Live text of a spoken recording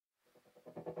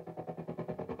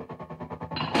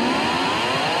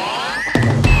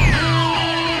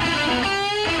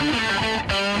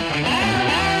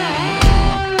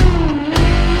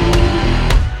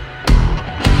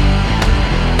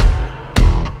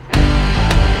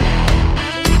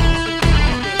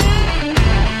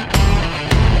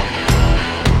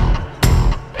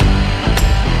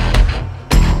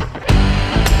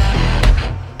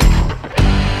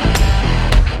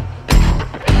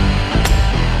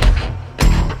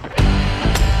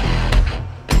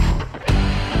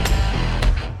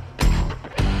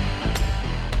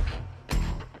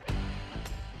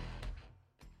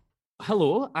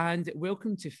Hello and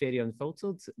welcome to Fairy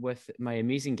Unfiltered with my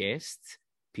amazing guest,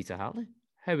 Peter Hartley.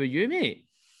 How are you, mate?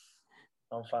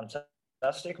 I'm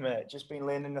fantastic, mate. Just been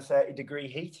laying in the 30-degree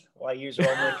heat while you are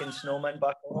all making snowmen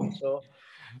back home. So,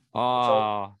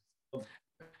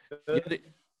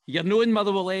 you're not in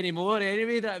Motherwell anymore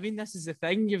anyway. This is the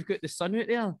thing. You've got the sun out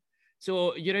there.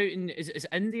 So you're out in, it's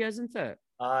India, isn't it?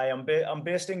 I'm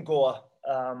based in Goa.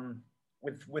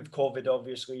 With COVID,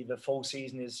 obviously, the full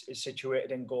season is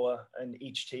situated in Goa, and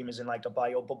each team is in like a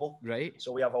bio bubble. Right.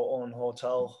 So we have our own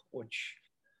hotel, which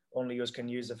only us can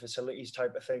use the facilities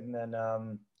type of thing. Then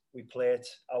we play it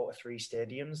out of 3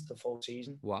 stadiums the full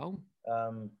season. Wow.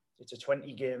 It's a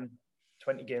 20 game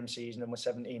season, and we're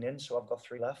 17 in, so I've got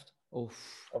 3 left. Oh.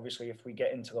 Obviously, if we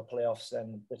get into the playoffs,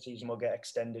 then the season will get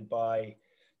extended by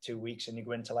 2 weeks, and you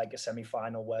go into like a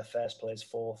semi-final where first plays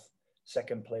 4th,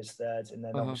 second plays 3rd, and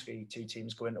then obviously 2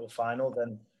 teams go into a final.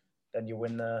 Then you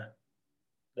win the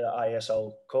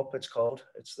ISL Cup. It's called.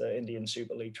 It's the Indian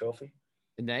Super League Trophy.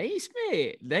 Nice,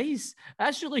 mate. Nice.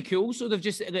 That's really cool. So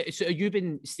so you've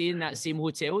been staying in that same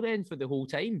hotel then for the whole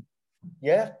time?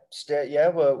 Yeah,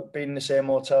 we've been in the same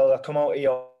hotel. I come out here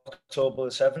October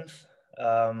the 7th.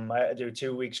 I had to do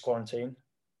 2 weeks quarantine,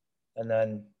 and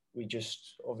then we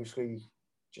just obviously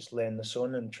just lay in the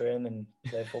sun and train and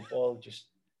play football.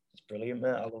 It's brilliant,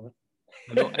 mate. I love it.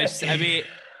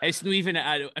 It's not even,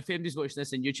 if anybody's watching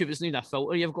this on YouTube, it's not even a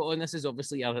filter you've got on. This is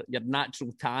obviously your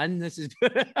natural tan. This is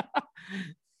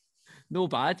no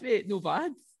bad, mate. No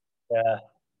bad. Yeah.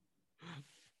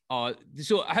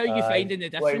 So how are you finding the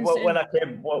difference?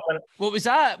 What was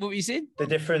that? What were you saying? The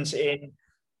difference in...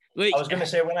 I was going to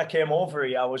say when I came over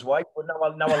here, I was white, but now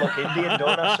I look Indian,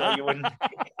 don't I? So you wouldn't...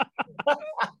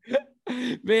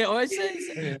 Mate,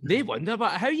 honestly, they wonder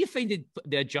about how you find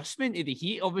the adjustment to the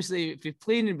heat. Obviously, if you're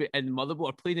playing in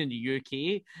Motherwell or playing in the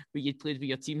UK, where you'd played with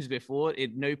your teams before,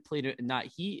 and now playing out in that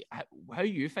heat, how are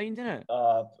you finding it?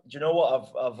 Do you know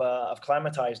what? I've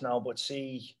climatized now, but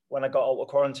see, when I got out of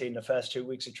quarantine, the first 2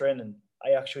 weeks of training,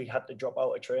 I actually had to drop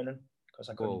out of training because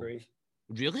I couldn't breathe.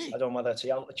 Really? I don't know whether it's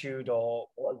the altitude or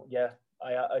yeah.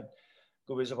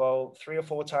 There was about 3 or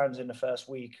 4 times in the first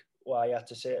week where I had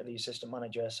to say to the assistant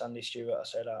manager, Sandy Stewart, I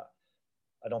said,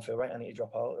 I don't feel right, I need to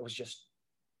drop out. It was just,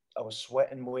 I was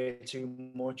sweating way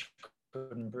too much,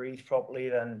 couldn't breathe properly.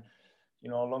 Then,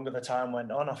 longer the time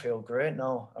went on, I feel great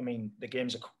now. I mean, the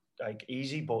games are like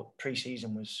easy, but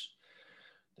pre-season was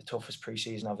the toughest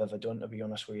pre-season I've ever done, to be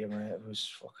honest with you, mate. It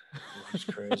was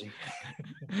crazy.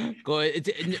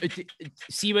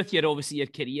 See, with your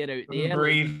career out there.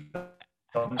 Breathe.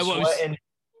 I'm sweating.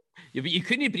 Yeah, but you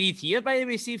couldn't breathe here, by the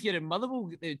way. See, if you're in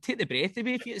Motherwell, take the breath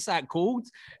away if it's that cold.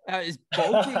 It's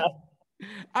balmy.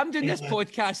 I'm doing this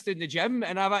podcast in the gym,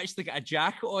 and I've actually got a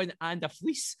jacket on and a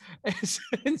fleece. It's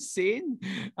insane.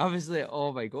 I was like,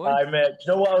 oh my god. Hi, mate.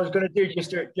 Do you know what I was going to do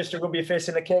just to rub your face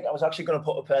in the cake? I was actually going to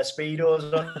put a pair of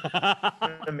Speedos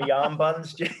on and my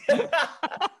armbands.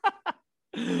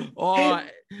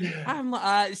 I'm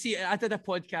like, see, I did a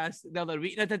podcast the other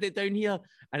week and I did it down here,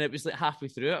 and it was like halfway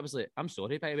through, I was like, I'm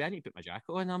sorry, by the way, I need to put my jacket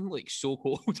on. I'm like so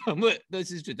cold. I'm like,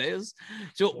 this is ridiculous.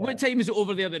 So, What time is it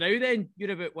over there now? Then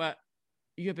you're about what?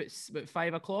 You're about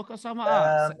 5 o'clock or something like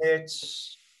that?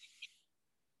 It's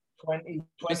 20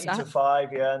 to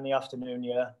 5, in the afternoon,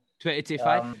 20 to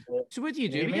 5. So what do you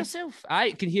do with yourself?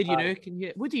 I can hear you now.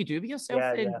 What do you do with yourself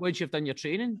then once you've done your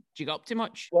training? Do you get up too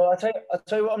much? Well, I'll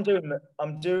tell you what I'm doing.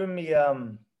 I'm doing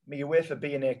my UEFA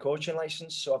B&A coaching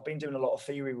license. So I've been doing a lot of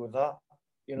theory with that.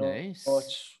 Nice.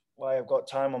 It's why I've got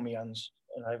time on my hands,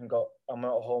 and I'm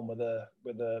at home with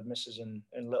the missus and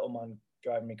little man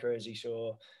driving me crazy.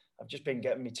 So I've just been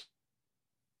getting me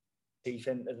teeth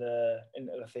into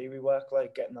the theory work,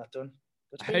 like getting that done.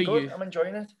 It's been good. I'm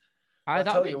enjoying it. I'll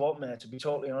tell you what, mate, to be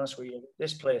totally honest with you,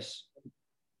 this place,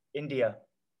 India,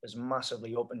 has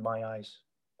massively opened my eyes.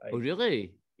 Oh,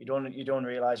 really? You don't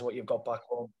realise what you've got back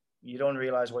home. You don't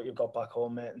realise what you've got back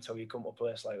home, mate, until you come to a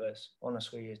place like this.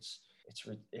 Honestly,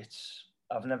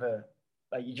 I've never,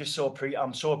 like,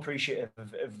 I'm so appreciative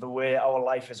of the way our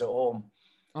life is at home.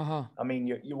 I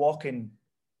mean,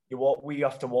 we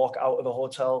have to walk out of the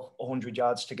hotel 100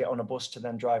 yards to get on a bus to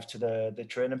then drive to the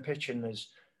training pitch, and there's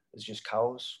just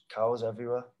cows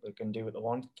everywhere. They can do what they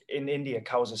want. In India,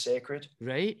 cows are sacred.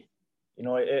 Right.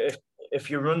 If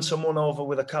you run someone over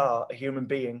with a car, a human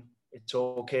being, it's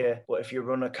okay. But if you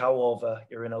run a cow over,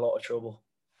 you're in a lot of trouble,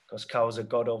 because cows are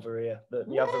God over here.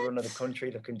 You have the run of the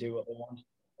country that can do what they want.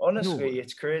 Honestly,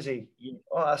 It's crazy.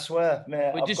 I swear,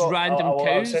 mate. Random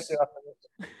cows?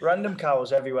 Random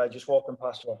cows everywhere, just walking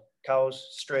past her. Cows,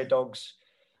 stray dogs,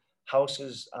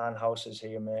 houses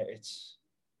here, mate. It's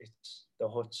the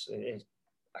huts.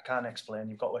 I can't explain.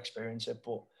 You've got to experience it,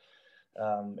 but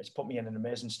it's put me in an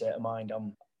amazing state of mind.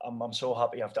 I'm so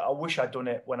happy after. I wish I'd done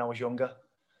it when I was younger.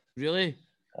 Really?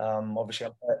 Obviously,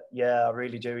 yeah, I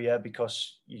really do. Yeah,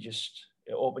 because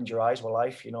it opened your eyes with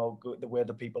life. You know, the way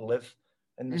the people live,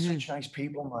 and they're such nice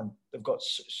people, man. They've got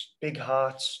such big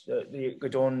hearts.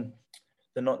 They're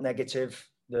not negative.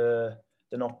 They're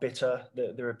not bitter.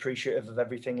 They're appreciative of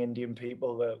everything. Indian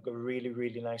people. They're really,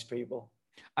 really nice people.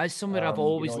 As somewhere I've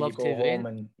always You loved go to home rent.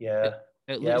 and It yeah.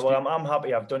 looks Well, good. I'm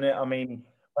happy I've done it. I mean,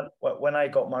 when I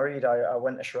got married, I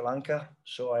went to Sri Lanka,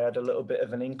 so I had a little bit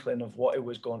of an inkling of what it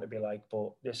was going to be like.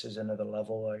 But this is another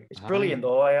level. Like, it's brilliant,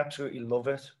 though. I absolutely love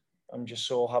it. I'm just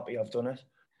so happy I've done it.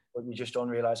 But you just don't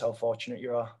realize how fortunate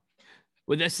you are.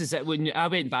 Well, this is it. When I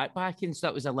went backpacking, so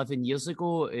that was 11 years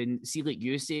ago, and see, like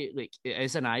you say, like it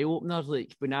is an eye opener.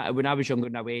 Like when I was younger,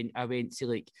 and I went to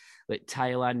like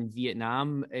Thailand and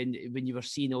Vietnam, and when you were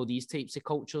seeing all these types of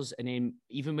cultures, and then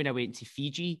even when I went to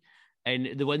Fiji,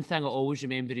 and the one thing I always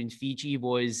remember in Fiji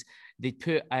was they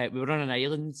put we were on an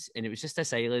island, and it was just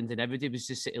this island, and everybody was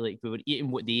just sort of like we were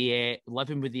eating what they ate,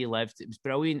 living what they lived. It was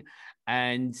brilliant,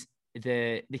 and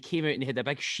they came out and they had a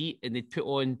big sheet, and they'd put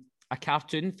on a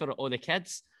cartoon for all the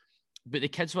kids, but the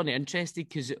kids weren't interested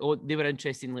because they were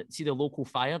interested in, see, the local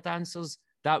fire dancers.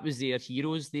 That was their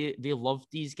heroes. They loved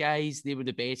these guys. They were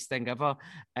the best thing ever,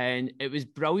 and it was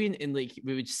brilliant. And like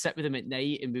we would sit with them at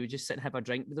night, and we would just sit and have a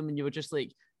drink with them, and you were just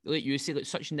like you say, like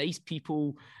such nice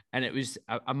people, and it was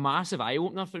a massive eye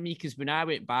opener for me because when I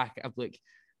went back, I've like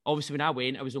obviously when I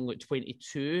went, I was only like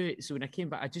 22. So when I came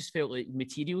back, I just felt like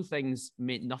material things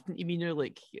meant nothing to me now.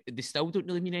 Like they still don't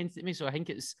really mean anything to me. So I think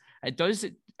I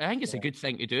think it's a good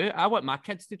thing to do. I want my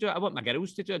kids to do it. I want my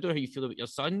girls to do it. I don't know how you feel about your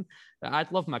son.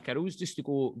 I'd love my girls just to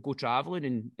go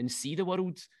traveling and see the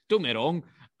world. Don't get me wrong.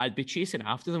 I'd be chasing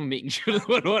after them, making sure they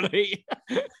were all right.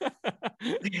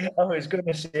 I was going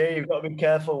to say, you've got to be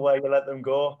careful where you let them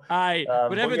go. Aye,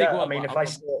 wherever they yeah, go. I mean, if I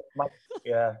stay,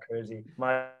 crazy.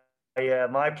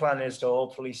 My plan is to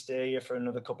hopefully stay here for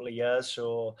another couple of years.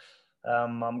 So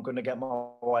I'm going to get my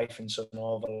wife and son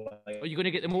over. Are you going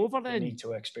to get them over then? Need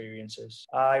to experiences.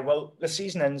 Well, the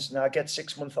season ends now. I get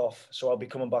 6 months off, so I'll be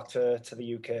coming back to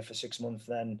the UK for 6 months.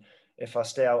 Then, if I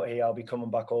stay out here, I'll be coming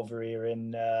back over here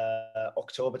in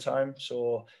October time.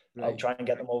 So right. I'll try and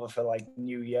get them over for like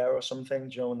New Year or something.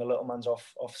 You know, when the little man's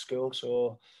off school.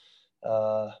 So,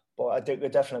 but I think they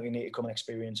definitely need to come and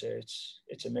experience it.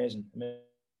 It's amazing.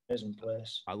 Amazing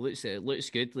place. It looks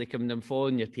good. Like I'm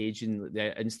following your page and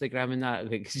the Instagram and that.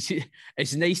 Like,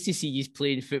 it's nice to see you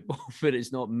playing football where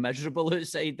it's not miserable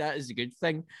outside. That is a good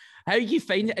thing. How you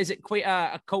find it? Is it quite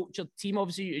a cultured team?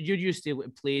 Obviously, you're used to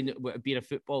playing, being a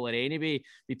footballer anyway,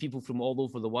 with people from all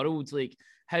over the world. Like,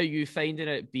 how are you finding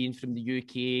it being from the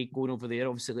UK, going over there?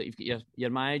 Obviously, like, you've got your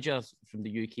manager from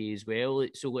the UK as well.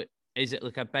 So, like, is it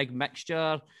like a big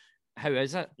mixture? How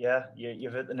is it? Yeah,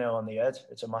 you've hit the nail on the head.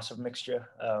 It's a massive mixture.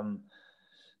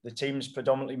 The team's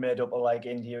predominantly made up of like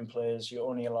Indian players. You're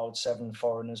only allowed 7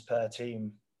 foreigners per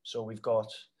team. So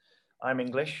I'm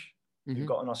English. We've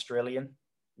got an Australian.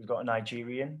 We've got a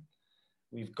Nigerian.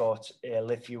 We've got a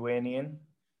Lithuanian.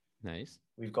 Nice.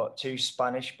 We've got 2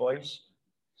 Spanish boys.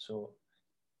 So,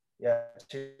 yeah,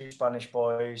 2 Spanish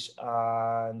boys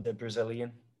and a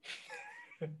Brazilian.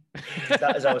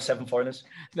 That is our 7 foreigners.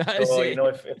 So, you know,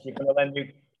 if you're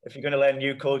going to learn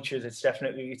new cultures, it's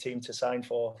definitely a team to sign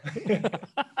for.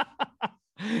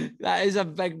 That is a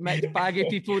big mixed bag of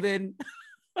people then.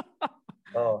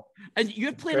 Oh, and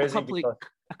you're playing a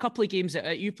couple of games.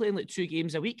 You're playing like 2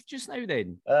 games a week just now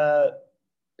then?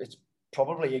 It's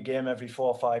probably a game every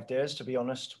 4 or 5 days, to be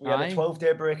honest. We had a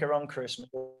 12-day break around Christmas.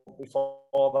 Before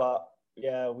that,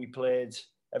 yeah, we played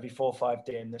every 4 or 5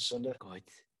 days this Sunday. God.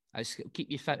 I'll keep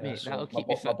you fit, mate. So That'll keep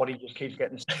you fit. My body just keeps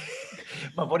getting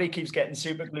my body keeps getting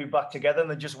super glued back together,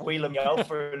 and then just wheeling me out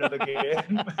for another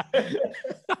game.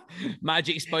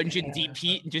 Magic sponge and deep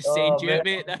heat, and just send you out,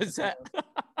 mate. That's it.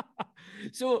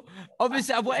 So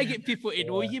obviously, I want to get people to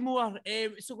know you more.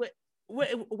 So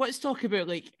let's talk about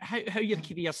like how your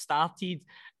career started,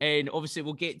 and obviously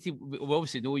we'll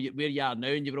obviously know where you are now,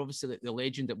 and you were obviously like the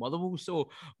legend at Motherwell. So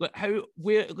like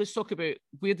let's talk about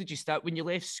where did you start when you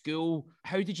left school?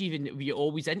 How did you were you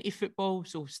always into football?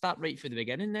 So start right from the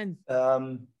beginning then.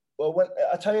 Well,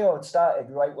 I tell you how it started.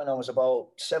 Right when I was about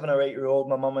 7 or 8 years old,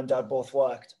 my mum and dad both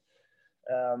worked,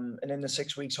 and in the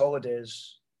 6 weeks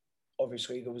holidays,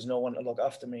 obviously there was no one to look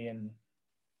after me, and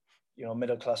you know,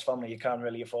 middle-class family, you can't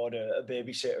really afford a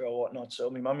babysitter or whatnot. So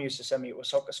my mum used to send me to a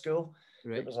soccer school.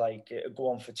 Right. It was like, it would go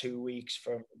on for 2 weeks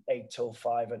from 8 till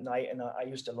 5 at night. And I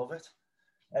used to love it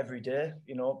every day,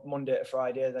 you know, Monday to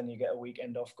Friday. Then you get a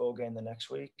weekend off, go again the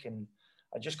next week. And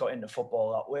I just got into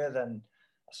football that way. Then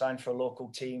I signed for a local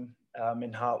team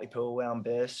in Hartlepool, where I'm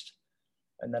based,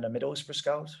 and then a Middlesbrough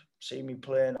scout see me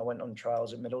playing. I went on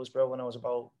trials at Middlesbrough when I was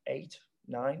about 8,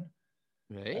 9.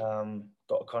 Right.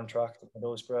 Got a contract at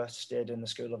Middlesbrough, stayed in the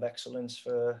School of Excellence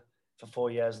for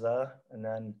 4 years there, and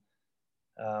then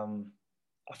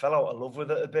I fell out of love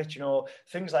with it a bit.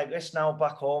 Things like this now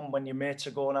back home, when your mates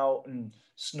are going out and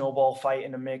snowball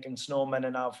fighting and making snowmen,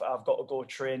 and I've got to go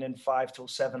training 5 till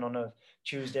 7 on a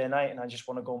Tuesday night, and I just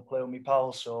want to go and play with my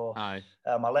pals. So I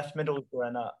left Middlesbrough,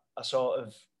 and I sort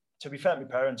of, to be fair, my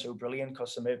parents were brilliant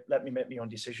because they let me make my own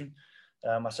decision.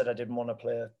 I said I didn't want to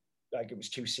play, like it was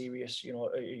too serious,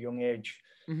 at a young age.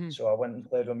 Mm-hmm. So I went and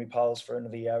played with my pals for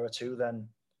another year or two. Then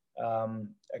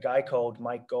a guy called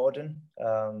Mike Gordon,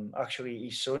 actually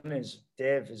his son is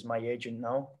Dave, is my agent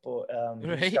now, but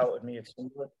he scouted me at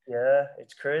Sunderland. Yeah,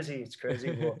 it's crazy.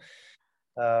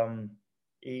 But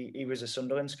he was a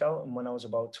Sunderland scout, and when I was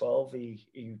about 12,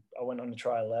 I went on a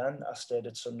trial then. I stayed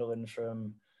at Sunderland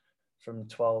from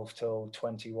 12 till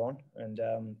 21, and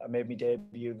I made my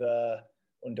debut there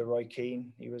under Roy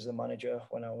Keane. He was the manager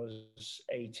when I was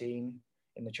 18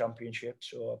 in the Championship,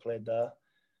 so I played there.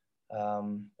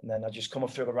 And then I just come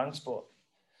up through the ranks. But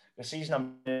the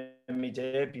season I made my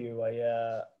debut,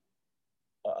 I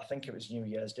think it was New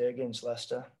Year's Day against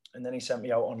Leicester, and then he sent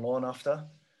me out on loan after.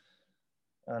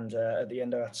 And at the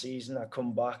end of that season, I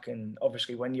come back, and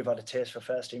obviously when you've had a taste for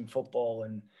first team football,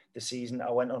 and the season,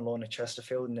 I went on loan at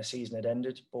Chesterfield, and the season had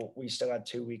ended, but we still had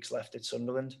 2 weeks left at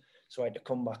Sunderland, so I had to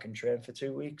come back and train for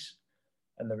 2 weeks.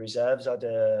 And the reserves had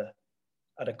a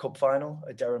cup final,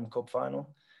 a Durham Cup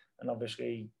final, and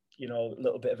obviously, a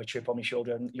little bit of a chip on my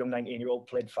shoulder. Young 19-year-old,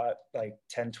 played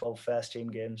 10, 12 first team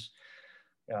games.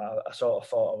 I sort of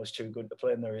thought I was too good to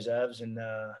play in the reserves, and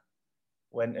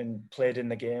went and played in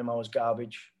the game. I was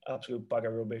garbage, absolute bag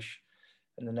of rubbish.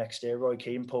 And the next day, Roy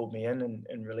Keane pulled me in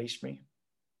and released me.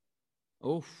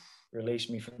 Oof. Released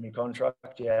me from my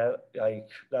contract. Yeah, like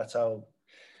that's how.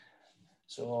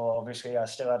 So obviously, I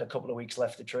still had a couple of weeks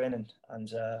left of training,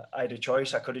 and I had a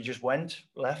choice. I could have just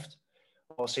left,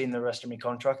 or seen the rest of my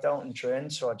contract out and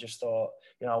trained. So I just thought,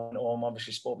 I went home,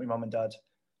 obviously spoke to my mum and dad.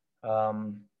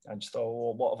 I just thought,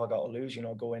 well, what have I got to lose?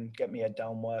 Go in, get my head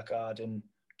down, work hard, and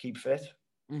keep fit.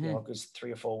 Mm-hmm. Because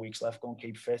 3 or 4 weeks left, go and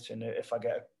keep fit. And if I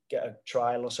get a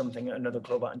trial or something at another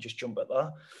club, I can just jump at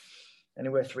that.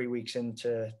 Anyway, 3 weeks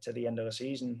into the end of the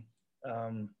season,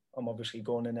 I'm obviously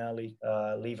going in early,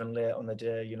 leaving late on the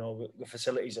day. The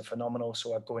facilities are phenomenal.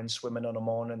 So I'd go in swimming on a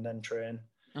morning, then train.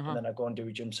 Uh-huh. And then I'd go and do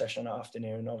a gym session in the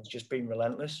afternoon. I was just being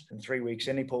relentless. And 3 weeks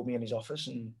in, he pulled me in his office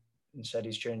and said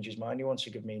he's changed his mind. He wants to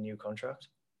give me a new contract.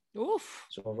 Oof.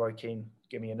 So Roy Keane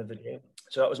gave me another day.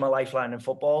 So that was my lifeline in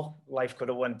football. I could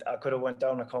have went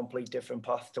down a complete different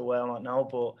path to where I'm at now.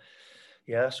 But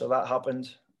yeah, so that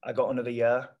happened. I got another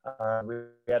year. We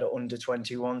had an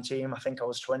under-21 team. I think I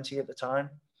was 20 at the time.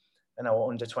 And our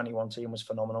under-21 team was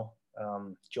phenomenal.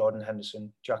 Jordan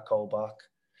Henderson, Jack Colback,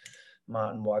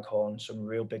 Martin Waghorn, some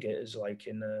real big hitters like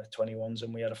in the 21s.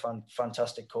 And we had a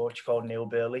fantastic coach called Neil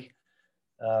Bailey.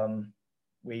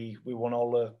 We won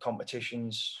all the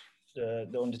competitions,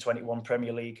 the under-21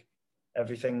 Premier League,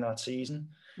 everything that season.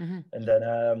 Mm-hmm. And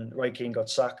then Roy Keane got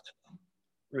sacked.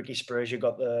 Ricky Sprazier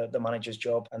got the manager's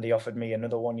job, and they offered me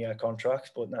another 1-year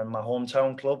contract. But then my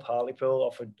hometown club,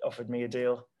 Hartlepool, offered me a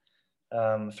deal,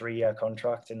 3-year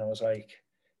contract. And I was like,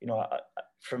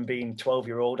 from being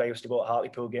 12-year-old, I used to go to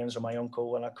Hartlepool games with my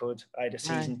uncle when I could. I had a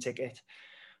season ticket.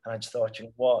 And I just thought,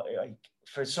 what? Like,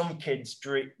 for some kids,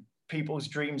 people's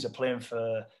dreams are playing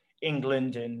for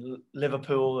England and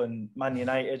Liverpool and Man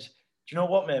United. Do you know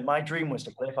what, mate? My dream was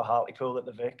to play for Hartlepool at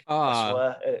the Vic. I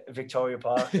swear, at Victoria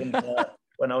Park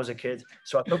when I was a kid.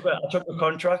 So I took the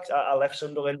contract. I left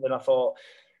Sunderland, and I thought,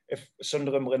 if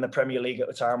Sunderland were in the Premier League at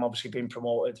the time, obviously being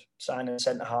promoted, signing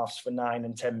centre-halves for 9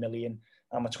 and 10 million,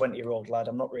 I'm a 20-year-old lad.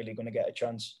 I'm not really going to get a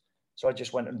chance. So I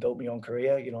just went and built my own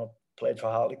career, played for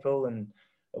Hartlepool and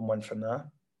went from there.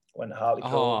 Went to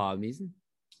Hartlepool. Oh, amazing.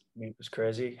 It was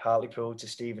crazy. Hartlepool to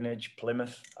Stevenage,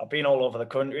 Plymouth. I've been all over the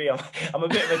country. I'm a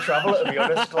bit of a traveller, to be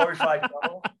honest. Glorified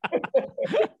travel.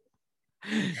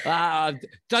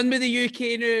 Done with the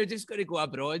UK now. Just got to go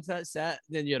abroad. That's it.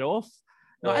 Then you're off.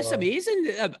 No, that's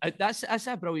amazing. That's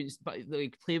a brilliant.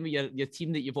 Like playing with your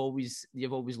team that you've always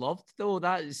loved. Though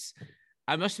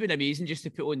it must have been amazing just to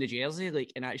put on the jersey,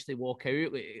 like, and actually walk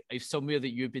out. Like, if somewhere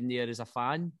that you've been there as a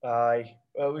fan. Aye,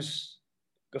 it was.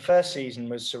 The first season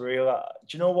was surreal.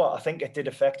 Do you know what? I think it did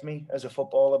affect me as a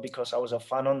footballer because I was a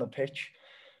fan on the pitch.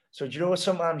 So do you know,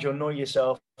 sometimes you'll know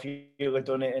yourself, you'll have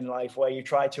done it in life where you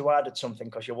try too hard at something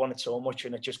because you want it so much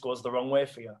and it just goes the wrong way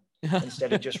for you.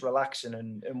 Instead of just relaxing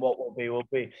and what will be, will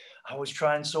be. I was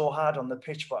trying so hard on the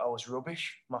pitch, but I was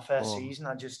rubbish. My first season,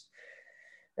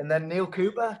 and then Neil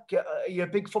Cooper, you're a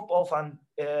big football fan,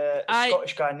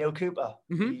 Scottish guy, Neil Cooper.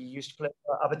 Mm-hmm. He used to play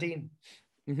for Aberdeen.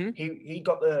 Mm-hmm. He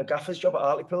got the gaffer's job at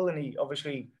Hartlepool, and I was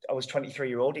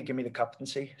 23-year-old. He gave me the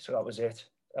captaincy, so that was it.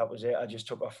 I just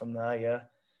took off from there, yeah.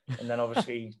 And then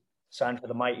obviously signed for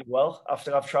the Mighty Well.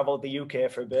 After I've travelled the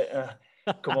UK for a bit,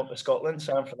 come up to Scotland,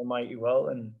 signed for the Mighty Well,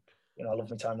 and I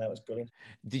loved my time there. It was brilliant.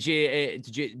 Did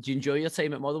you enjoy your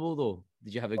time at Motherwell though?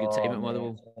 Did you have a good time at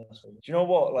Motherwell? Do you know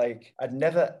what? Like, I'd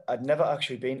never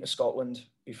actually been to Scotland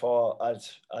before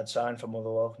I'd signed for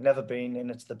Motherwell. Never been,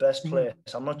 and it's the best place.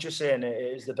 I'm not just saying it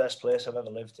is the best place I've ever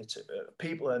lived. It's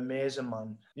people are amazing,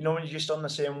 man. You know, when you're just on the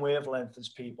same wavelength as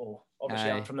people.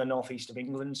 Obviously, I'm from the northeast of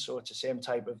England, so it's the same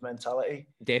type of mentality.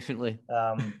 Definitely.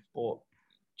 But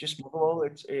just Motherwell,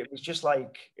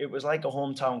 it was like a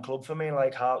hometown club for me.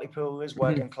 Like Hartlepool is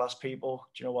working class people.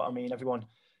 Do you know what I mean? Everyone,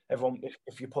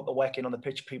 if you put the work in on the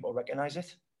pitch, people recognise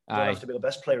it. You don't have to be the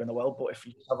best player in the world, but if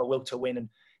you have a will to win and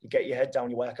you get your head down,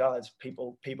 you work hard,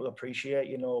 people appreciate.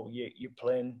 You know, you're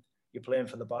playing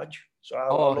for the badge. So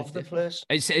I love the place.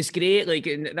 It's great. Like,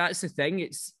 and that's the thing.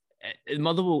 It's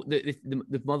Motherwell,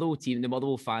 the Motherwell team, the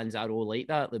Motherwell fans are all like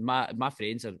that. Like my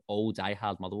friends are all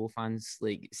diehard Motherwell fans.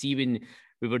 Like, see, when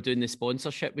we were doing the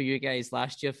sponsorship with you guys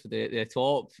last year for the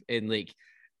top, and like,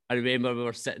 I remember we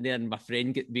were sitting there and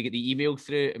we got the email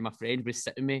through, and my friend was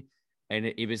sitting with me,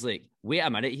 and he was like, "Wait a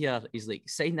minute here." He's like,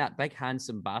 "Sign that big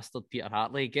handsome bastard Peter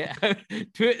Hartley. Get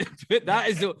put that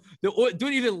as the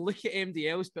don't even look at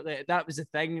MDLs." But like, that was the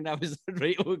thing, and I was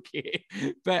right, okay.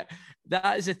 But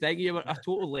that is the thing. You were a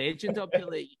total legend up here.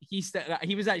 Like,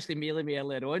 he was actually mailing me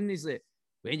earlier on. He's like,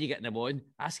 "When you getting him on?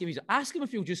 Ask him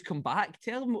if he'll just come back.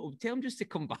 Tell him just to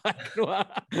come back."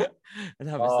 And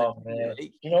I was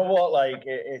like, you know what? Like,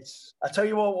 I tell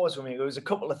you what it was with me. There was a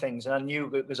couple of things, and I knew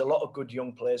there's a lot of good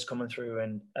young players coming through,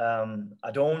 and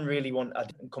I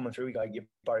didn't coming through like your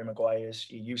Barry Maguires,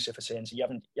 your Yusuf Hussains. You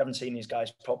haven't seen these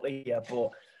guys properly yet, but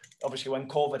obviously when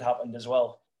COVID happened as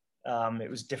well, it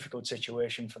was a difficult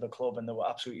situation for the club, and they were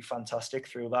absolutely fantastic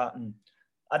through that. And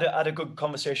I had a good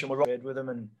conversation with them,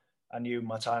 and I knew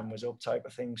my time was up, type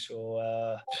of thing.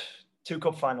 So 2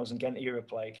 cup finals and getting to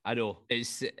Europe, like, I know they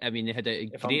had a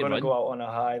if great I'm going run. to go out on a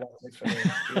high, that's it for me.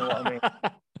 You know what I mean?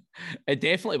 It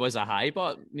definitely was a high,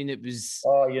 but I mean, it was.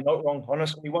 Oh, you're not wrong.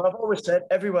 Honestly, what I've always said,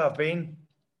 everywhere I've been,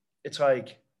 it's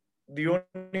like the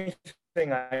only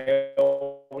thing I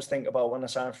always think about when I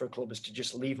sign for a club is to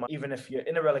just leave. Even if you're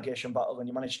in a relegation battle and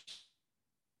you manage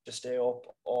to stay up,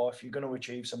 or if you're going to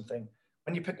achieve something,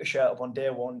 when you pick the shirt up on day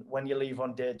one, when you leave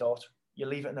on day dot, you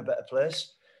leave it in a better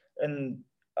place. And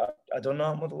I done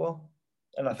that at Motherwell.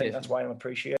 And I think that's why I'm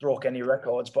appreciated. Broke any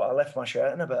records, but I left my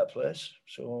shirt in a better place.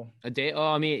 So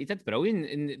I mean, he did brilliant.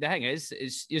 And the thing is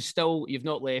you've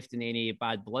not left in any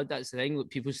bad blood. That's the thing.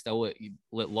 People still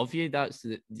love you.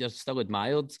 You're still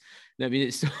admired. I mean,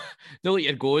 it's not like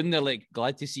you're going. They're like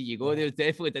glad to see you go. They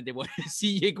definitely didn't want to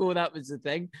see you go. That was the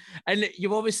thing. And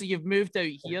you've moved out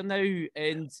here now,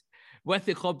 and with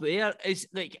the club there, is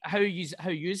like how you's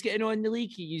getting on in the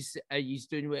league. Are you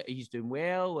doing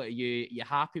well? Are you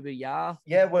happy where you are?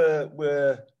 Yeah,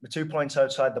 we're 2 points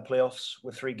outside the playoffs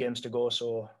with 3 games to go,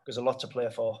 so there's a lot to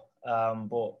play for.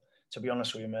 But to be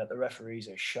honest with you, mate, the referees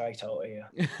are shite out here.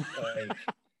 Like,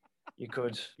 you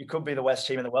could be the worst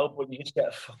team in the world, but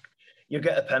you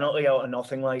get a penalty out of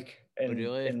nothing, like, and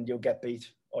you'll get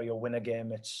beat or you'll win a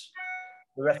game.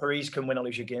 The referees can win or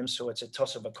lose your games, so it's a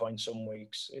toss of a coin some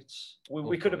weeks.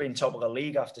 We could have been top of the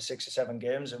league after 6 or 7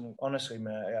 games, and honestly,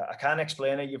 mate, I can't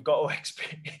explain it. You've got to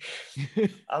explain.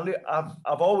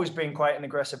 I've always been quite an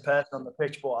aggressive person on the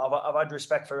pitch, but I've had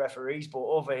respect for referees. But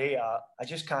over here, I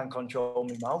just can't control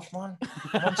my mouth, man.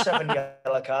 I'm on 7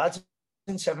 yellow cards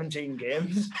in 17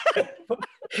 games.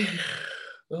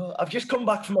 I've just come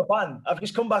back from a ban.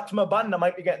 I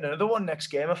might be getting another one next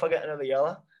game if I get another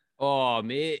yellow. Oh,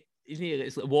 mate. Isn't it?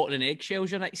 It's like water and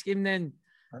eggshells your next game then.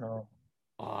 I know.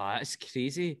 Oh, that's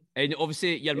crazy. And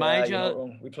obviously your manager,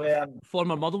 we play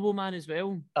former Motherwell man as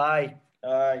well. Aye,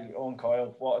 Owen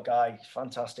Coyle, what a guy.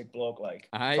 Fantastic bloke, like.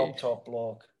 Aye. Top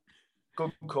bloke.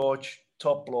 Good coach,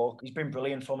 top bloke. He's been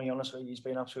brilliant for me, honestly. He's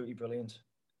been absolutely brilliant.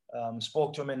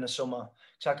 Spoke to him in the summer.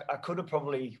 So I could have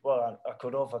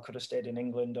stayed in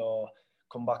England or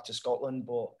come back to Scotland,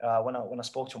 but when I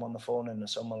spoke to him on the phone in the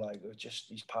summer, like, it was just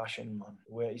his passion, man,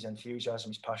 his enthusiasm,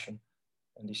 his passion,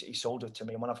 and he sold it to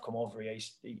me. And when I've come over here,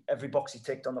 every box he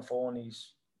ticked on the phone,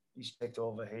 he's ticked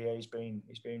over here. He's been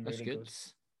really good.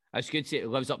 That's good. It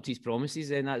lives up to his promises.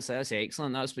 Then that's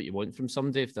excellent. That's what you want from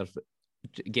somebody if they're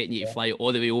getting you to fly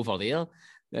all the way over there.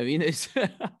 I mean, it's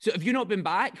so. Have you not been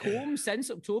back home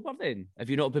since October? Then have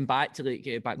you not been back to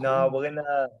get back home? No,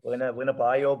 we're in a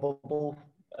bio bubble.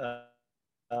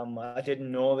 I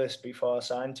didn't know this before I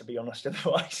signed, to be honest.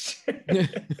 Otherwise,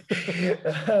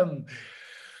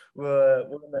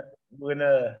 we're in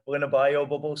a bio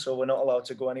bubble, so we're not allowed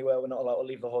to go anywhere. We're not allowed to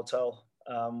leave the hotel.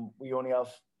 We only have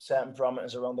certain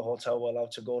parameters around the hotel we're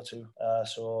allowed to go to.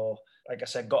 So, like I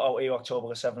said, got out here October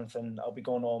the 7th, and I'll be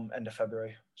going home end of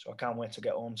February. So I can't wait to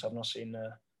get home. So I've not seen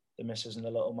the missus and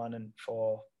the little man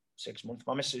for 6 months.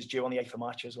 My missus is due on the 8th of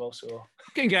March as well. So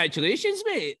congratulations,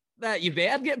 mate. That you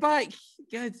better get back.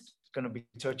 Good. It's going to be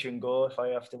touch and go if I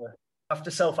have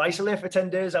to self-isolate for 10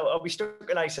 days. I'll be stuck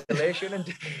in isolation and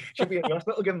she'll be in the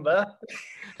hospital giving birth.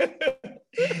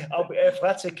 If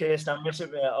that's the case, I'm missing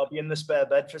it, mate. I'll be in the spare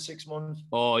bed for 6 months.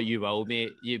 Oh, you will,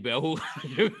 mate. You will.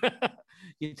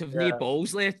 You'd have no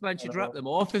balls left, man. You'd rip them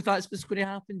off if that's what's going to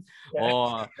happen. Yeah.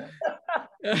 Oh.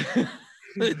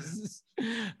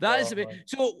 That's a bit.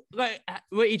 So, like,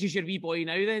 what age is your wee boy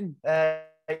now then?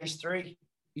 He's 3.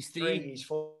 He's 3. He's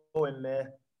 4 in May.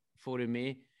 4 in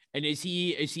May. And is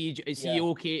he okay?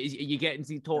 Are you getting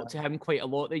to talk to him quite a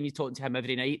lot then? You talk to him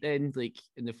every night then, like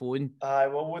in the phone?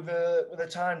 Well, with the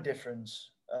time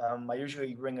difference, I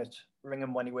usually ring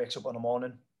him when he wakes up in the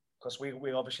morning, because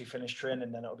we obviously finish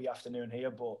training, then it'll be afternoon here.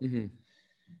 But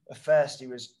at first he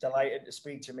was delighted to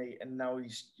speak to me, and now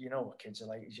he's, you know what kids are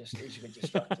like, he's a bit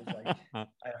distracted. Like I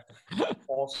have to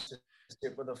force to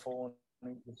sit with the phone.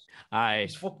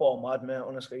 He's football mad, mate.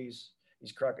 Honestly, he's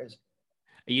crackers.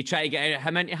 Are you trying to get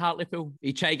him into Hartlepool? Are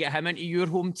you trying to get him into your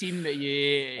home team?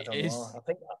 I don't know. I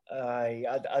think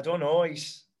I don't know.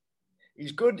 He's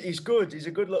good. He's good. He's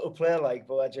a good little player, like.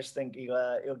 But I just think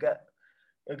he'll get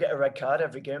a red card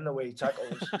every game. The way he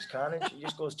tackles, he's carnage. He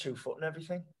just goes 2 foot and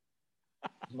everything.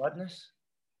 It's madness.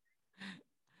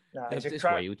 Nah, he's a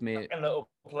cracking little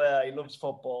player. He loves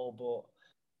football, but.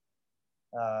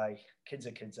 Kids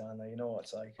are kids, aren't they? You know what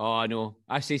it's like. Oh, I know.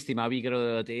 I said to my wee girl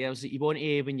the other day, I was like, you want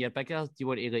to, when you're bigger, do you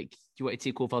want to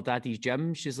take over daddy's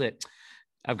gym? She's like,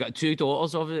 I've got 2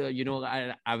 daughters of it, you know.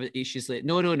 She's like,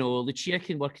 no, Lucia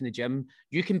can work in the gym.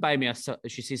 You can buy me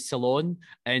she says, salon,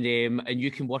 and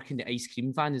you can work in the ice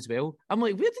cream van as well. I'm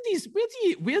like, where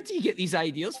do you get these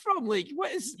ideas from? Like, where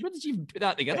did you put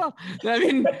that together? I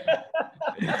mean,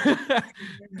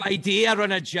 by day I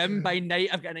run a gym, by night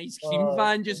I've got an ice cream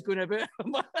van just going about.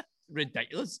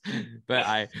 Ridiculous.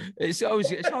 But it's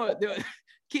always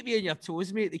keep me on your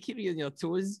toes, mate. They keep me on your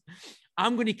toes.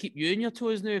 I'm going to keep you on your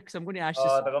toes now, because I'm going to ask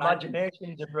you. Their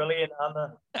imaginations are brilliant,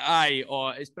 aren't they?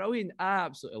 It's brilliant. I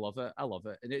absolutely love it. I love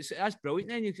it, and that's brilliant.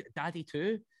 Then you daddy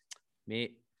too,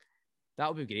 mate.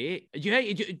 That would be great.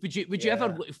 Would you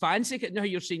ever fancy it? Now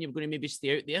you're saying you're going to maybe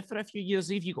stay out there for a few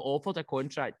years. If you got offered a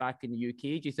contract back in the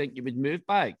UK, do you think you would move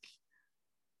back?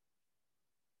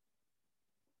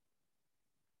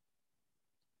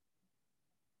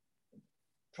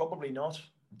 Probably not,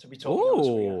 to be totally honest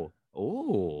with you.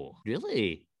 Oh,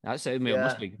 really? That's it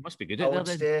must be good. I would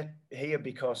stay here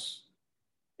because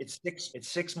it's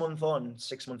 6 months on,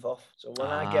 6 months off. So when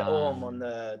I get home on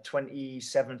the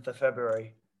 27th of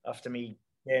February, after me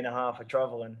day and a half of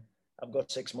traveling, I've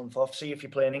got 6 months off. See, if you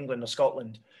play in England or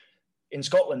Scotland, in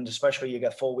Scotland especially, you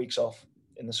get 4 weeks off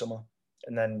in the summer,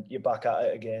 and then you're back at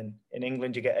it again. In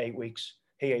England, you get 8 weeks.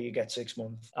 Here, you get 6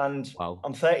 months. And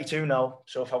I'm 32 now,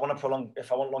 so if I want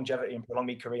longevity and prolong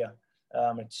my career,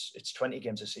 it's 20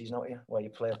 games a season out here, where you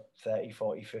play 30,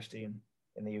 40, 50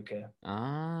 in the UK.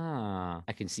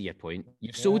 I can see your point.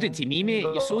 You've sold it to me, mate.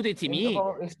 You sold it to me.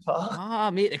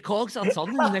 Mate, the cogs are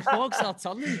turning. The cogs are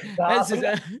turning. I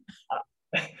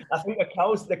think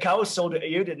the cows sold it to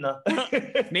you, didn't they?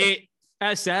 Mate,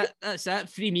 that's it.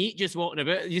 Free meat just walking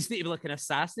about. You just need to be like an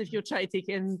assassin if you're trying to take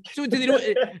in. So do they know?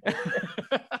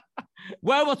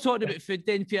 While we're talking about food,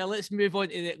 then Pierre, let's move on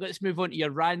to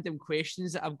your random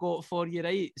questions that I've got for you,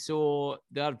 right? So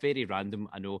they're very random,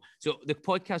 I know. So the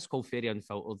podcast called Fairy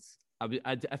Unfiltered.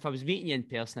 If I was meeting you in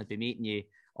person, I'd be making you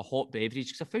a hot beverage,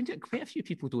 because I found out quite a few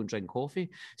people don't drink coffee.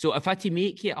 So if I had to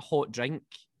make you a hot drink,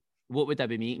 what would I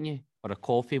be making you? Or a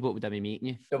coffee, what would I be making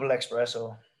you? Double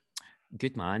espresso.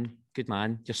 Good man.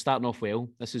 You're starting off well.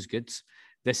 This is good.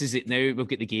 This is it now. We've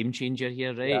got the game changer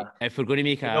here, right? Yeah. If we're going to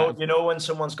make you know when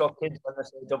someone's got kids when they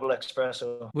say double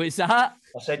espresso. What's that?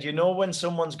 I said, you know when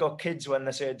someone's got kids when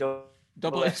they say double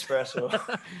espresso.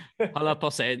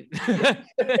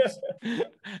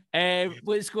 100%.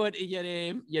 Let's go on to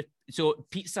your so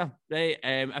pizza, right?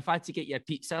 If I had to get you a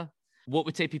pizza,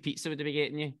 What type of pizza would they be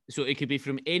getting you? So it could be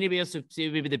from anywhere. So say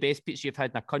maybe the best pizza you've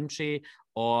had in a country,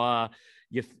 or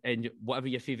and whatever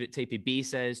your favourite type of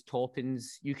base is,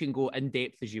 toppings. You can go in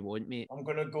depth as you want, mate. I'm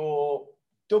gonna go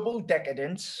double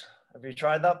decadence. Have you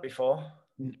tried that before?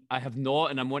 I have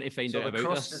not, and I want to find out the about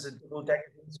crust this. is a double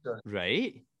decadence crust.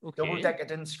 Right. Okay. Double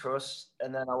decadence crust,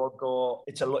 and then I will go.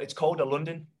 It's called a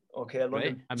London. Okay, a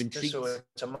London. Right. I'm intrigued. So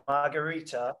it's a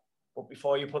margarita, but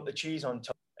before you put the cheese on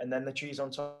top, and then the cheese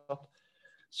on top.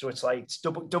 So it's like it's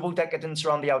double decadence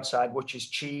around the outside, which is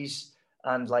cheese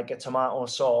and like a tomato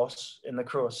sauce in the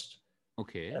crust.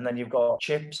 Okay. And then you've got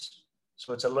chips.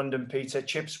 So it's a London pizza,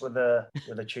 chips with a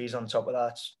cheese on top of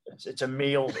that. It's a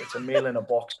meal. It's a meal in a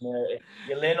box, mate.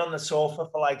 You're laying on the sofa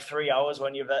for like 3 hours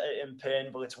when you're in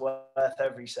pain, but it's worth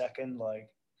every second. Like,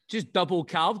 just double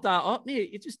carb that up,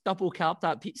 mate. You just double carb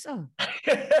that pizza.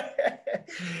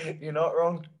 You're not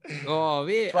wrong. Oh,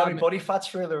 mate. My body fat's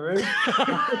through the roof.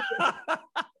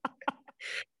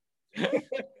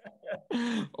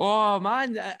 Oh,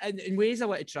 man. In ways I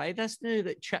want to try this now,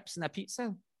 like chips and a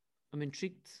pizza. I'm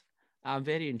intrigued. I'm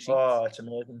very intrigued. Oh, it's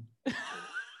amazing.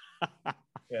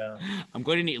 Yeah. I'm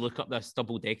going to need to look up this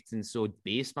double decadence so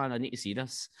base, man. I need to see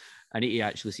this. I need to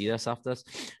actually see this after this.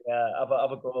 Yeah, have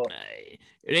a go.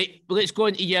 Right, let's go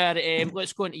into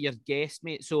your guest,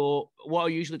 mate. So what I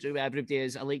usually do with everybody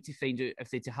is I like to find out if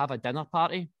they to have a dinner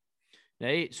party.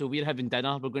 Right, so we're having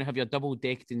dinner. We're going to have your double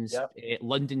decadence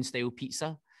London style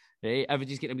pizza. Right,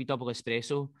 everybody's getting a wee double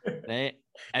espresso. Right,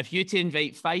 if you to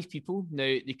invite 5 people,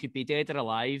 now they could be dead or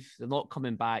alive. They're not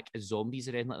coming back as zombies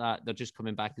or anything like that. They're just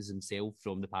coming back as themselves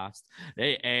from the past.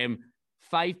 Right,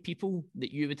 5 people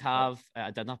that you would have at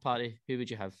a dinner party. Who would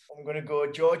you have? I'm going to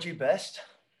go Georgie Best.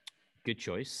 Good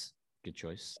choice. Good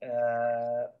choice.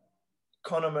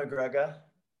 Conor McGregor.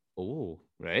 Oh,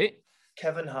 right.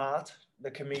 Kevin Hart, the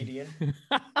comedian.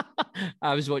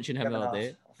 I was watching him the other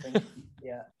day. I think.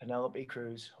 Yeah, Penelope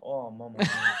Cruz. Oh, mama.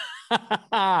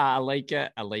 I like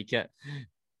it.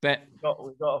 But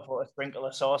we've got to put a sprinkle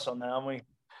of sauce on there, haven't we?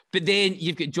 But then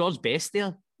you've got George Best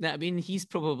there. I mean, he's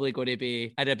probably going to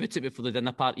be in about it before the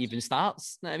dinner party even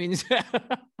starts. I mean,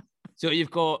 so you've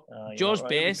got George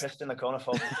Best. Pissed in the corner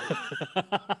for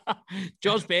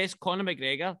George Best, Conor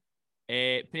McGregor,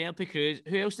 Penelope Cruz.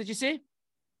 Who else did you say?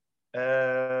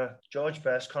 George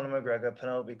I McGregor,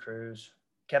 Penelope Cruz,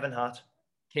 Kevin Hart.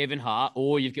 Kevin Hart.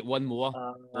 Oh, you've got one more.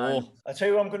 I tell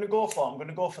you what I'm going to go for. I'm going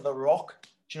to go for The Rock.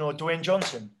 Do you know Dwayne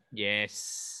Johnson?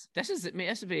 Yes. This is, mate,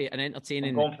 this would be an entertaining...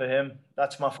 I'm going for him.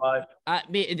 That's my 5.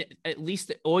 Mate, at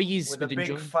least always with a big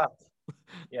enjoy. Fat...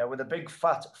 Yeah, with a big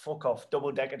fat fuck off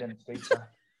double decadent pizza.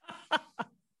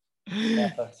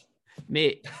 Perfect.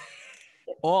 Mate,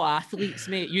 all athletes,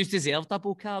 mate, you deserve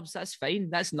double carbs. That's fine.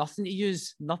 That's nothing to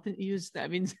use. Nothing to use. That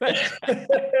means...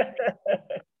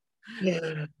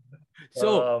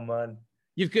 So, oh, man.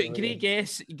 You've got great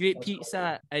guests, great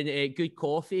pizza, and good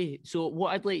coffee. So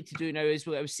what I'd like to do now is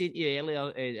what I was saying to you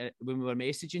earlier when we were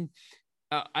messaging.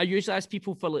 I usually ask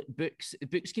people for like books.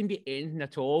 Books can be anything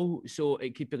at all. So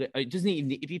it could be like, it doesn't even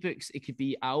need to be books. It could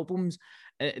be albums.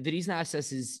 The reason I ask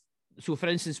this is, so for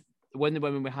instance, one of the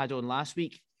women we had on last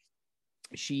week,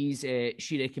 she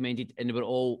recommended, and they were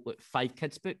all like 5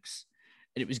 kids books.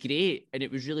 And it was great, and it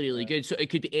was really, really good. So it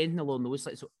could be anything along those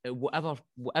lines. So whatever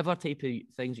type of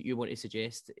things that you want to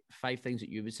suggest, 5 things that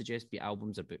you would suggest, be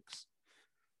albums or books.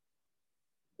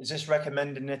 Is this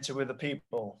recommending it to other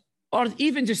people? Or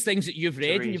even just things that you've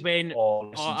read and you went,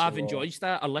 I've enjoyed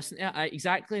that, or listened to it.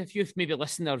 Exactly. If you've maybe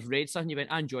listened or read something, you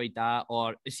went, I enjoyed that.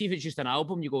 Or see if it's just an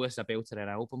album, you go, this is a belter an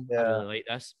album. Yeah. I really like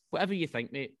this. Whatever you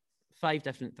think, mate. 5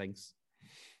 different things.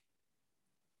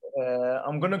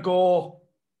 I'm going to go...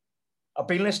 I've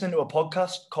been listening to a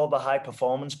podcast called the High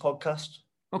Performance Podcast.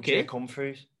 Okay. Jake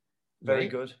Humphries. Very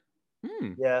good.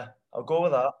 Yeah, I'll go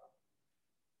with that.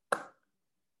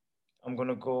 I'm going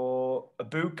to go a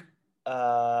book,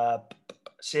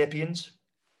 Sapiens.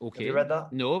 Okay. Have you read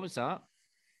that? No, what's that?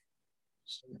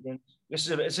 Sapiens. Is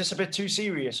this a bit too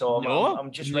serious, or no, I'm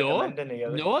just recommending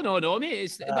it? No,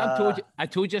 mate. I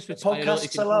told you this would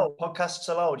podcasts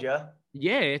allowed, yeah?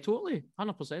 Yeah, totally.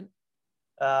 100%.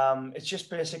 It's just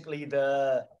basically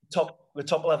the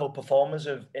top level performers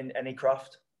in any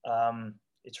craft.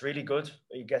 It's really good.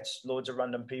 He gets loads of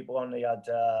random people on. He had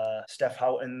Steph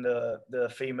Houghton,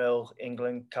 the female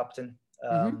England captain,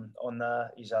 on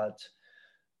there. He's had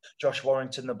Josh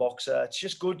Warrington, the boxer. It's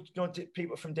just good,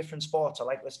 people from different sports. I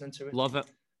like listening to it. Love it.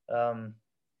 And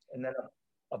then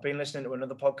I've been listening to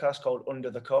another podcast called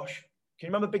Under the Cosh. Can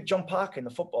you remember Big John Parkin,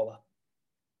 the footballer?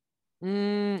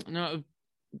 No.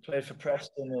 He played for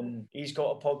Preston, and he's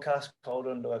got a podcast called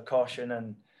Under a Caution,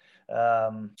 and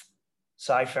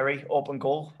Cy Ferry, Open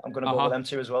Goal. I'm going to go with them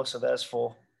 2 as well. So there's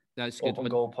 4. That's good. Open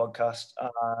Goal podcast.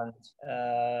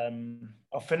 And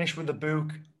I'll finish with a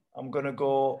book. I'm going to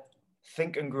go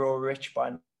Think and Grow Rich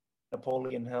by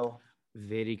Napoleon Hill.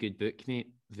 Very good book, mate.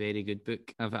 Very good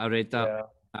book. I read that.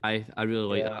 Yeah. I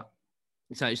really like that.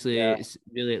 It's actually, it's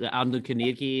really like Arnold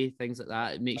Carnegie, things like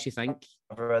that. It makes you think.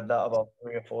 I've read that about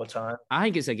 3 or 4 times. I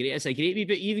think it's a great wee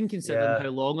book, even considering how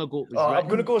long ago it was written. I'm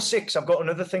going to go 6. I've got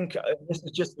another thing. This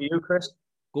is just for you, Chris.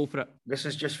 Go for it. This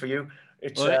is just for you.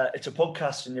 It's a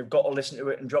podcast, and you've got to listen to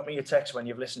it and drop me a text when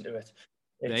you've listened to it.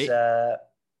 It's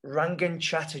Rangan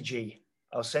Chatterjee.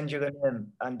 I'll send you the name,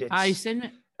 and it's send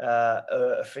it.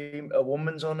 A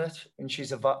woman's on it, and she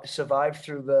survived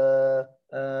through the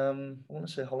I want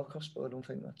to say Holocaust, but I don't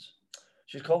think that's.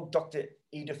 She's called Dr.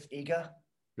 Edith Eger.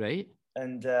 Right.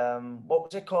 And what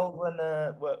was it called when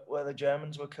where the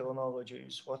Germans were killing all the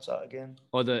Jews? What's that again?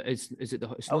 Oh, it's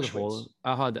not Auschwitz.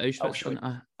 The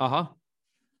Auschwitz.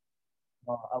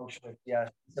 Auschwitz. Yeah,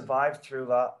 survived through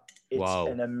that. It's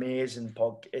an amazing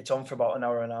pod. It's on for about an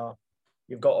hour and a half.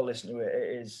 You've got to listen to it.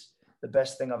 It is the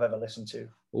best thing I've ever listened to.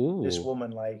 Ooh. This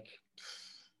woman,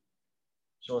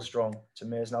 so strong. It's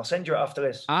amazing. I'll send you it after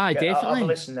this. Definitely. Have a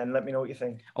listen and let me know what you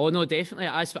think. Oh, no, definitely.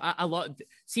 I love.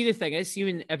 See, the thing is, see,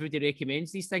 when everybody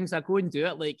recommends these things, I go and do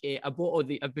it. Like, I bought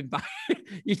I've been back.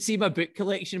 You'd see my book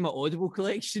collection, my Audible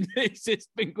collection. It's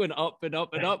just been going up and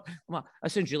up and up. I'm like,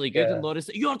 that sounds really good. And Laura's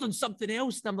like, you're doing something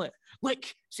else. And I'm like, look,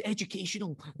 it's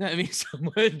educational. You know what I mean?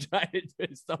 Someone trying to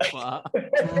do stuff like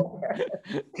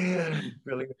that.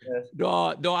 Brilliant.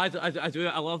 No, I do.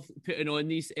 I love putting on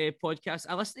these podcasts.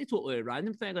 I listen to totally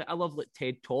random thing. Like, I love like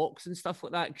TED Talks and stuff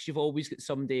like that, because you've always got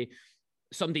somebody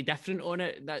different on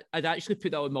it. That I'd actually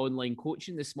put that on my online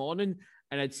coaching this morning,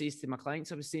 and I'd say to my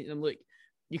clients, I was saying to them, look,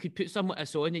 you could put something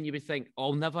else on and you would think,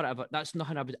 I'll never ever, that's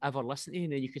nothing I would ever listen to.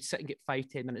 And then you could sit and get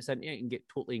 5-10 minutes into it and get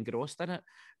totally engrossed in it,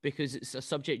 because it's a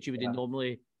subject you would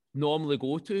normally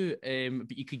go to,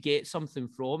 but you could get something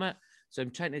from it. So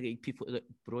I'm trying to get people to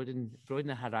broaden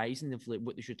the horizon of like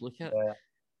what they should look at.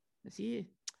 See,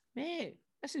 mate,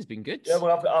 this has been good. Yeah,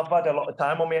 well, I've had a lot of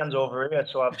time on my hands over here,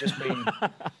 so I've just been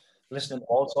listening to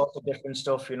all sorts of different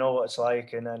stuff. You know what it's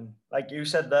like, and then like you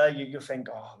said there, you think,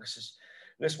 oh,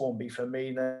 this won't be for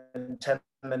me. Then 10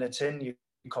 minutes in, you're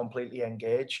completely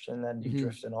engaged, and then you're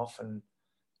drifting off, and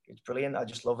it's brilliant. I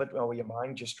just love it when your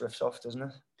mind just drifts off, doesn't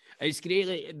it? It's great.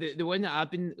 Like the one that I've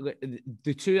been,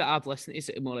 the 2 that I've listened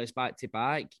to more or less back to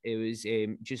back, it was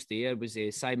just there was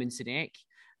Simon Sinek,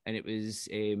 and it was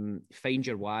Find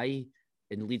Your Why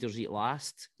and Leaders Eat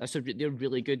Last. They're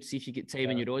really good. See if you get time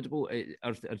in your Audible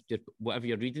or whatever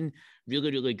you're reading.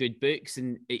 Really, really good books,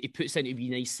 and it puts into really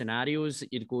nice scenarios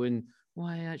that you're going,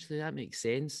 why, actually, that makes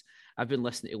sense. I've been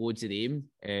listening to loads of them.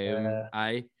 But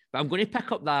I'm going to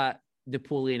pick up that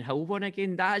Napoleon Hill one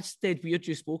again. That's dead weird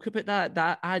you spoke about that.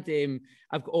 That had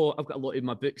I've got a lot of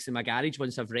my books in my garage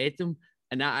once I've read them,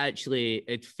 and that actually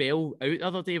it fell out the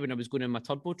other day when I was going in my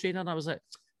turbo trainer, and I was like,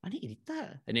 I need to read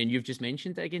that. And then you've just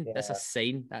mentioned it again. That's a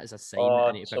sign. That is a sign that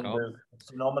I need to pick up.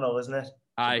 It's phenomenal, isn't it? It's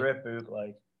a great book.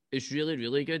 Like, it's really,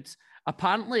 really good.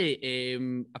 Apparently,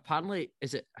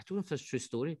 is it? I don't know if it's a true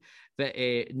story, but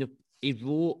he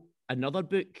wrote another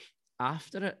book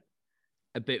after it.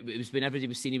 But it was when everybody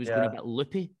was saying he was going a bit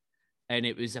loopy, and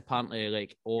it was apparently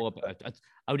like, I'll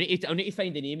need to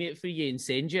find the name of it for you and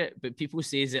send you it. But people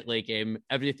says that like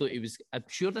everybody thought he was. I'm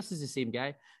sure this is the same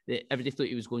guy. That everybody thought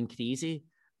he was going crazy,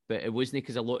 but it wasn't,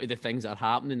 because a lot of the things that are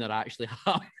happening are actually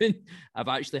happening. Have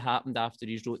actually happened after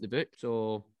he's wrote the book.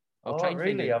 So I'll try and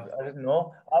really? I didn't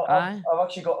know. I've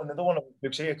actually got another one of the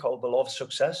books here called The Law of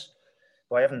Success.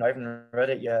 But I haven't read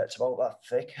it yet. It's about that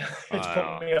thick. It's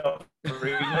put me off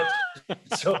reading it.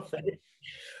 It's so thick.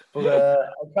 But I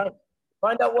can't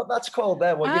find out what that's called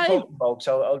there. What you're talking about.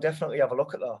 So I'll definitely have a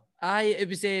look at that. It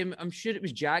was. I'm sure it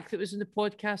was Jack that was in the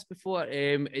podcast before.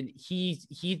 And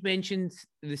he'd mentioned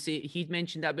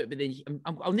that bit, but then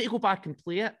I'll need to go back and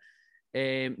play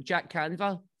it. Jack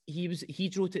Canva. He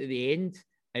wrote it at the end.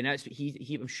 And that's what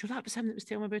I'm sure that was him that was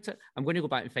telling me about it. I'm going to go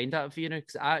back and find that for you now,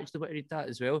 because I actually want to read that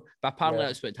as well. But apparently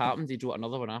that's what happened. He wrote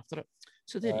another one after it.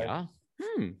 So there you are.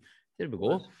 There we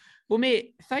go. Well,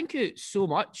 mate, thank you so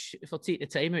much for taking the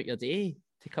time out your day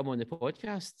to come on the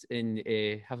podcast and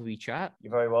have a wee chat.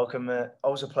 You're very welcome, mate.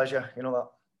 Always a pleasure. You know that.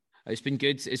 It's been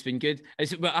good. I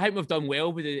think we've done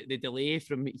well with the delay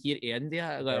from here to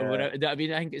India. I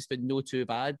mean, I think it's been no too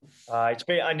bad. It's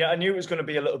been. I knew it was going to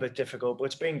be a little bit difficult, but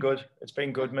it's been good. It's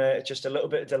been good, mate. It's just a little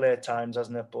bit of delay at times,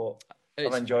 hasn't it? But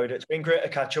I've enjoyed it. It's been great to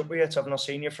catch up with you. I've not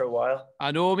seen you for a while.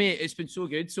 I know, mate. It's been so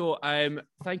good. So,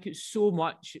 thank you so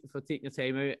much for taking the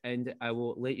time out, and I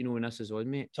will let you know when this is on,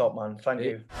 mate. Top man. Thank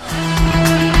you.